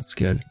 1/3, that's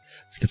good.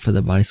 Let's go for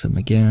the Body Slam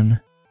again.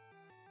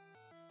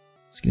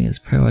 It's gonna use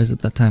Paralyzed at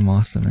that time,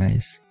 awesome,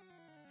 nice.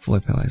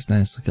 Fully paralyzed,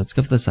 nice. Okay, let's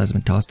go for the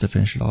Seismic Toss to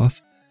finish it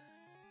off.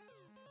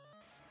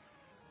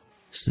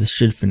 So this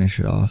should finish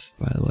it off,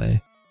 by the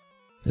way.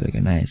 There we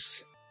go,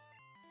 nice.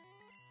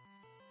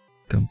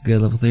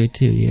 Good, level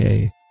 32,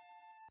 yay.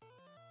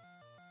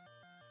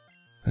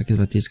 I guess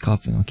about these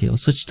coughing. Okay, we'll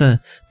switch to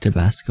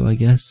Tabasco, I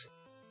guess.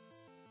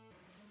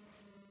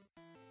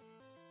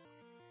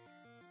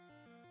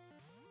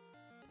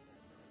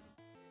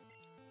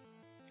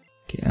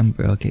 Okay,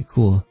 Ember. Okay,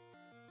 cool.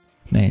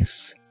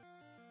 Nice.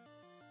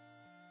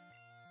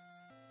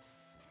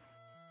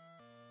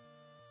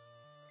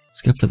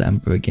 Let's go for the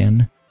Ember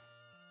again.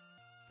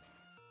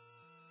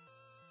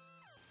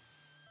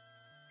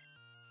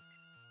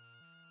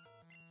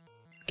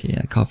 Okay,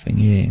 yeah, coughing.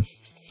 Yay.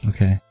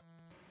 Okay.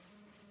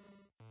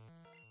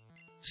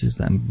 Let's use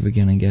the Ember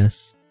again, I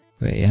guess.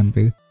 Right,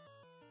 Ember.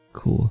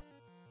 Cool.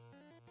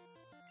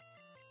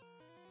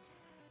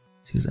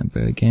 Let's use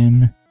Ember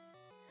again.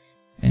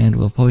 And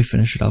we'll probably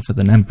finish it off with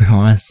an Ember,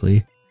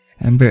 honestly.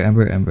 Ember,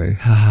 Ember, Ember.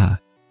 Haha.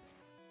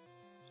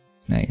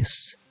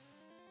 Nice.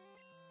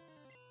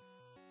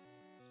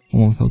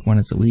 One more Pokemon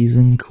is a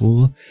Weezing.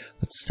 Cool.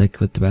 Let's stick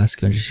with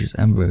Tabasco and just use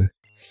Ember.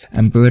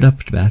 Ember it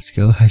up,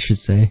 Tabasco, I should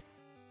say.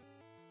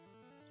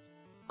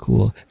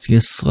 Cool. It's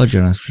gonna Sludge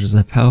on us, which is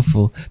a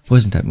powerful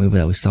poison type move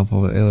that we saw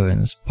probably earlier in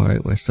this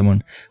part, where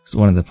someone was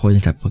one of the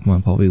poison type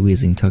Pokemon, probably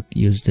Weezing,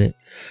 used it.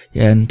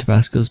 Yeah, and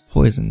Tabasco's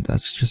poisoned.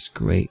 That's just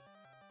great.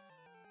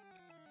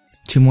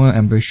 2 more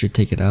Embers should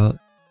take it out.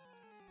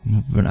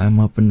 I'm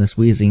hoping this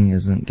Weezing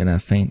isn't gonna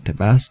faint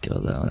Tabasco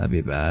though. That'd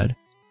be bad.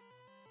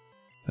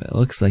 But it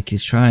looks like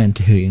he's trying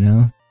to, you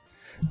know.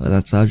 Well,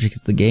 that's the object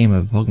of the game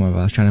of Pokemon.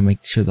 I was trying to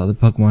make sure the other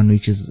Pokemon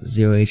reaches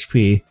 0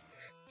 HP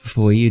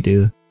before you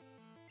do.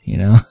 You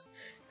know,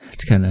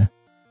 that's kind of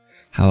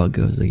how it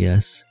goes, I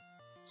guess.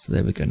 So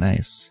there we go,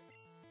 nice.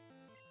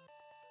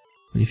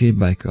 What do you feel,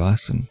 biker?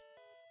 Awesome.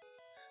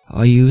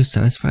 Are you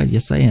satisfied?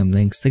 Yes, I am.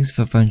 Thanks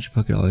for 500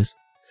 Pokédollars.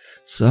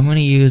 So I'm gonna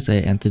use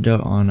an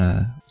antidote on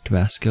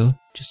Tabasco,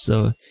 just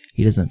so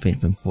he doesn't faint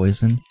from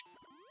poison.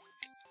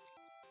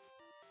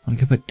 I'm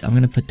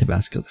gonna put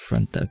Tabasco at the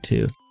front though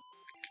too.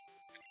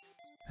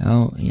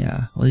 Oh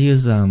yeah, we'll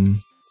use a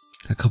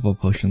couple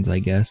potions, I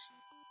guess.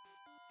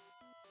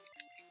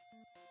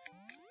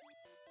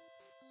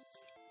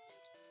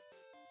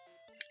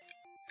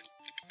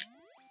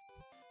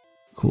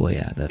 Cool,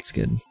 yeah, that's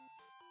good.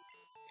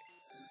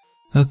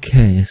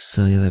 Okay,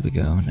 so yeah, there we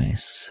go,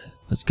 nice.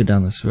 Let's go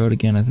down this road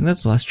again. I think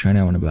that's the last train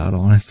I want to battle,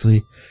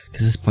 honestly,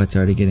 because this part's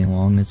already getting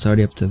long. It's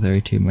already up to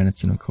 32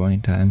 minutes in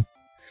recording time.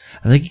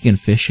 I think you can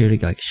fish here to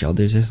get like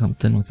shelters or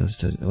something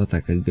with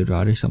like a good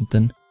rod or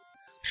something.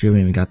 Sure, we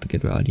haven't even got the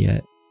good rod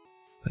yet,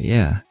 but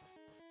yeah.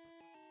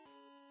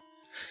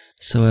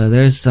 So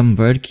there's some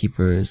bird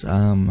keepers.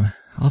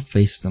 I'll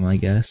face them, I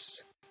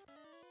guess.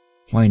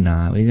 Why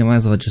not? We might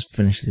as well just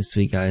finish these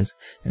 3 guys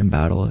and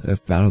battle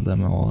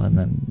them all, and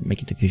then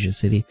make it to Fuchsia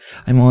City.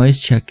 I'm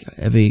always check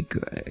every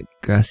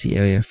grassy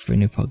area for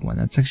new Pokemon.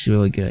 That's actually a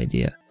really good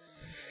idea.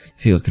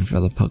 If you're looking for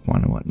other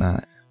Pokemon and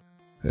whatnot,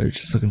 or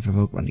just looking for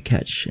Pokemon to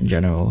catch in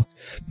general.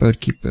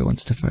 Bird keeper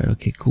wants to fight.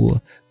 Okay,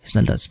 cool. It's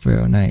not that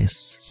Sparrow.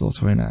 Nice. It's level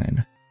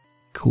 29.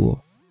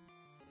 Cool.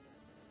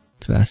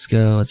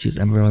 Tabasco. Let's use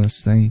Ember on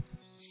this thing.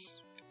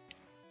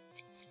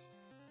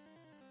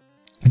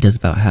 It does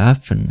about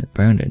half, and it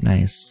burned it.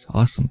 Nice.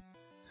 Awesome.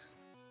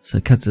 So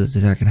it cuts its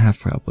attack in half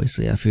probably.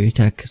 So yeah, Fury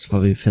attack is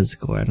probably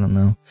physical. I don't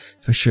know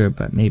for sure,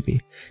 but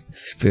maybe.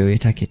 Fury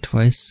attack it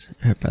twice.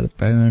 Hurt by the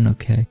burn.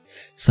 Okay.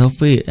 So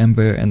hopefully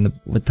Ember and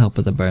with the help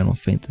of the burn will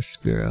faint the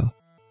Spearow.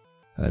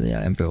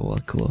 Yeah, Ember will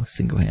cool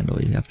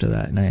single-handedly after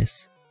that.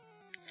 Nice.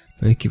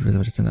 Bird Keeper's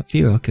about to send up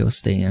Fury. Okay, we'll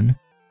stay in.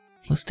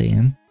 We'll stay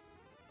in.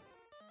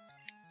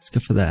 Let's go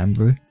for the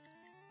Ember.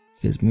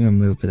 His mirror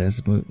move, but there's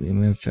a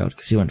move failed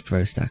because he went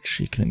first.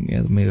 Actually, couldn't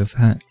mirror the move.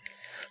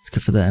 Let's go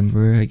for the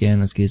Ember again.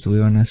 Let's get his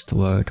awareness to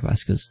lower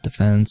Tabasco's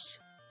defense.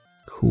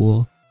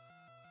 Cool.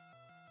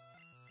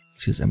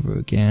 Let's use Ember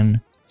again.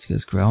 Let's get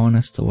his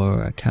Growlness to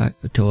lower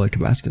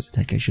Tabasco's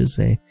attack, I should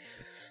say.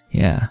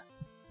 Yeah.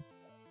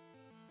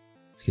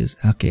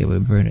 Okay, we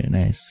burned it.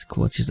 Nice.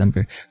 Cool. Let's use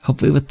Ember.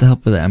 Hopefully, with the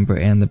help of the Ember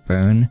and the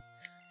burn,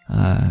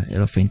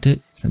 it'll faint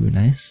it. That'd be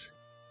nice.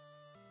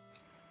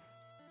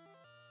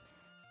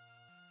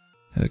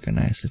 There we go,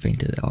 nice, it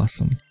fainted it,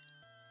 awesome.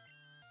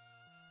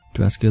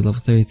 Tabasco level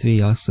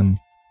 33, awesome.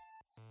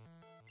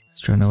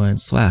 Let's try to learn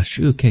Slash,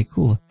 ooh, okay,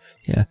 cool.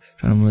 Yeah,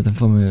 trying to move them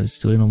 4 moves,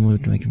 still no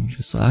move to make him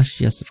for Slash,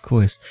 yes, of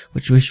course.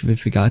 Which wish we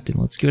forgotten,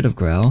 let's get rid of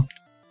Growl.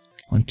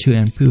 1, 2,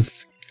 and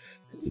poof.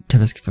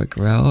 Tabasco for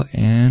Growl,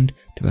 and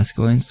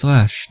Tabasco and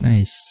Slash,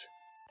 nice.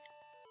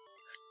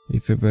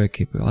 Wait for Bird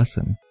Keeper,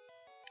 awesome.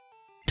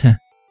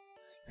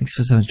 Thanks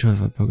for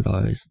 725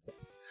 Pokédollars.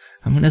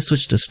 I'm gonna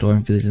switch to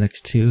Storm for these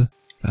next 2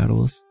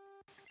 battles.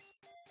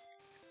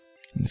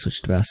 And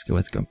switch Tabasco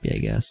with Grumpy, I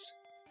guess.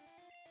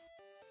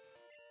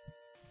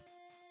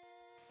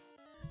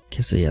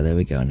 Okay, so yeah, there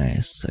we go,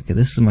 nice. Okay,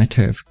 this is my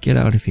turf. Get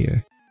out of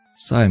here.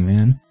 Sorry,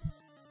 man.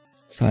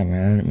 Sorry,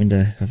 man, I didn't mean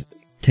to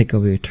take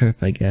over your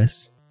turf, I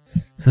guess.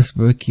 So this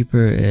Bird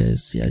Keeper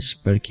is, yeah,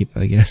 just Bird Keeper,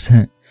 I guess.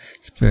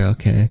 Spear,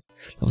 okay.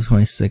 Level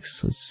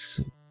 26,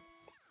 let's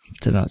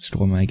send out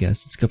Storm, I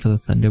guess. Let's go for the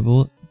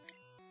Thunderbolt.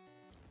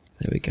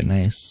 There we go,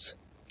 nice.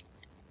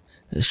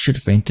 This should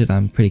have fainted,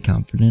 I'm pretty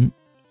confident.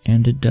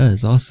 And it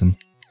does, awesome.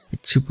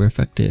 It's super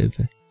effective.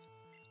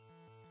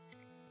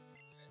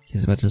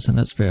 He's about to send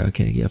out Sparrow.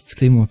 Okay, you have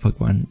 3 more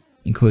Pokemon,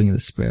 including the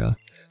Sparrow.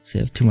 So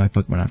you have 2 more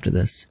Pokemon after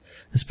this.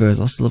 The Sparrow is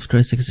also level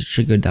 26, it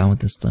should go down with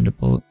this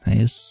Thunderbolt.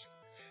 Nice.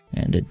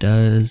 And it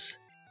does.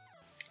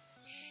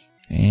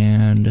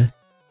 And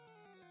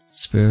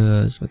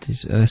Sparrow is about to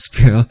use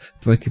Sparrow.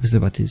 Bird Keeper is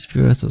about to use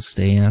Sparrow, so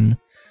stay in.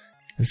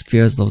 The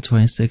Sparrow is level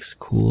 26,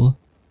 cool.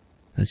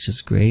 That's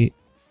just great.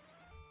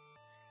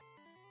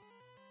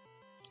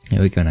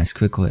 There we go, nice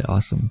quick hit,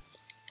 awesome.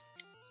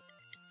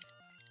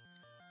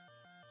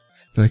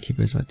 Bird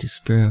Keeper is about to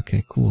Spear,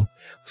 okay, cool.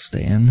 We'll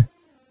stay in.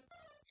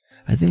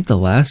 I think the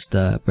last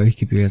Bird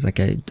Keeper has like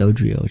a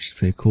Dodrio, which is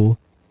pretty cool.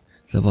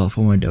 Level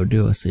 4 more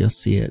Dodrio, so you'll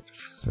see it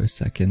for a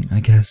second, I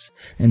guess,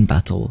 in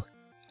battle.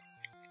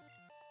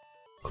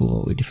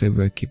 Cool, we defeated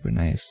Bird Keeper,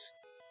 nice.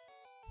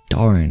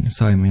 Darn,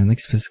 sorry man,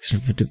 thanks for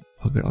 650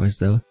 Pokédollars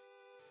though.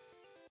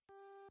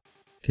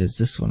 Okay, it's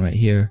this one right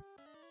here.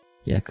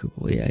 Yeah,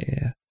 cool,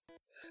 yeah.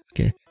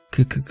 Okay,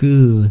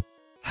 cool.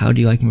 How do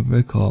you like my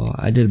bird call?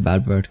 I did a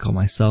bad bird call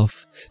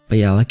myself, but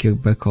yeah, I like your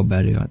bird call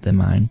better than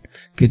mine.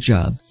 Good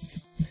job.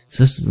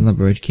 So this is another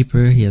Bird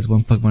Keeper. He has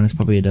 1 Pokemon, it's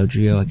probably a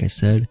Dodrio, like I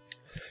said.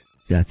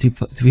 Yeah,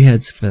 3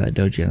 heads for that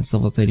Dodrio, it's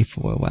level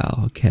 34,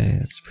 wow, okay,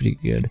 that's pretty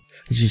good.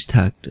 Let's just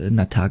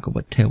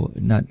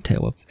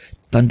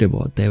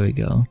Thunderbolt, there we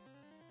go.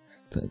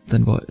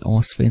 Thunderbolt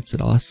almost faints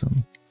it,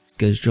 awesome.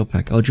 Good Drill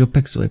Peck. Oh, Drill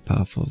Peck's really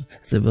powerful.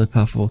 It's a really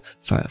powerful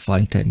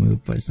fighting type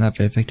move, but it's not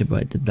very effective,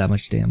 but it did that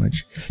much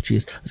damage.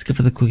 Jeez, let's go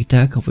for the Quick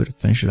Attack, hopefully to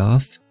finish it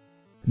off.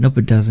 Nope,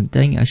 it doesn't.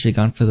 Dang, I should have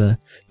gone for the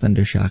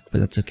Thunder Shock, but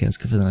that's okay. Let's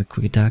go for the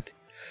Quick Attack.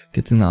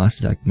 Good thing the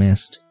Ossiduck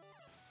missed.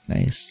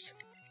 Nice.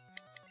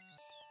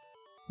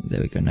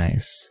 There we go,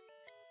 nice.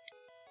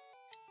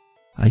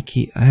 I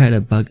had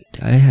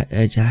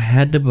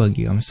to bug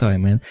you. I'm sorry,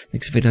 man.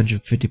 Thanks for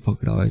 850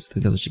 Pokédollars. I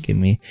think that should give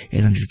me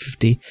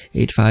 850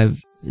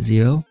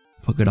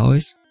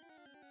 Pokédollars.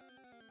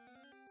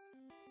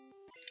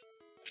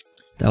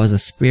 That was a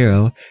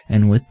Spearow,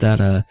 and with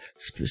that,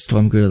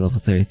 Storm grew to level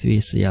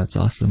 33. So yeah, it's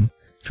awesome.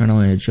 Trying to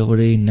learn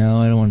agility?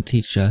 No, I don't want to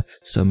teach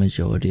Storm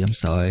agility. I'm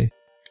sorry.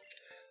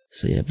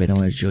 So yeah, but I don't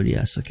want agility.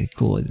 Yes, okay,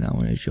 cool. I don't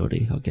want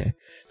agility. Okay,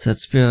 so that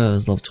Spearow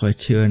is level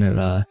 22,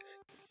 and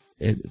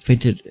it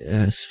fainted.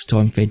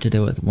 Storm fainted it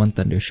with one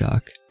Thunder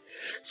Shock.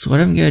 So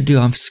what I'm gonna do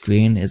off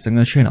screen is I'm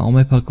gonna train all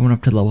my Pokemon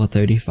up to level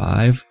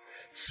 35.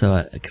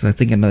 So, because I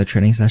think another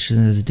training session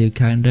is due,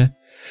 kinda.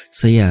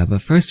 So yeah,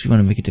 but first we want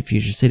to make it to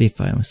Future City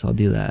finally, so I'll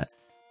do that.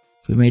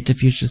 We made it to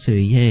Future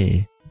City,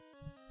 yay!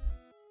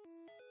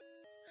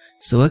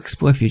 So we'll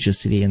explore Future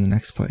City in the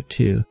next part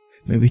too.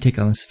 Maybe take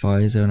on the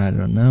Safari Zone, I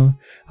don't know.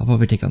 I'll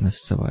probably take on the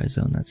Safari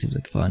Zone, that seems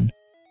like fun.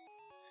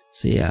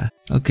 So yeah,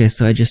 okay,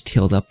 so I just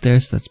healed up there,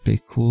 so that's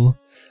pretty cool.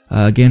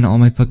 Again, all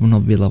my Pokemon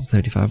will be level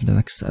 35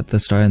 at the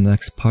start of the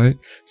next part.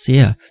 So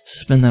yeah,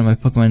 spend that on my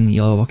Pokemon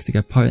Yellow Walk Through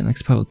Guide part. The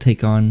next part will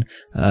take on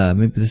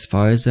maybe the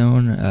Safari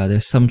Zone.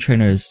 There's some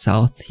trainers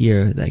south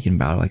here that can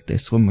battle, like they're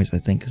swimmers, I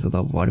think, because of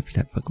the water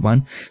type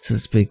Pokemon. So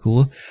that's pretty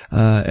cool.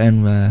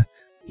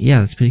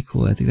 Yeah, that's pretty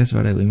cool. I think that's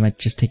about it. We might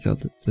just take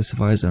out the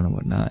Safari Zone and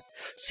whatnot.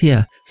 So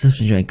yeah, so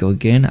if you enjoyed, go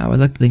again. I would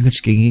like to thank you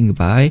for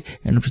goodbye,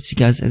 and I'll put you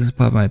guys as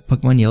part of my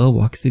Pokemon Yellow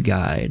Walkthrough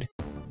Guide.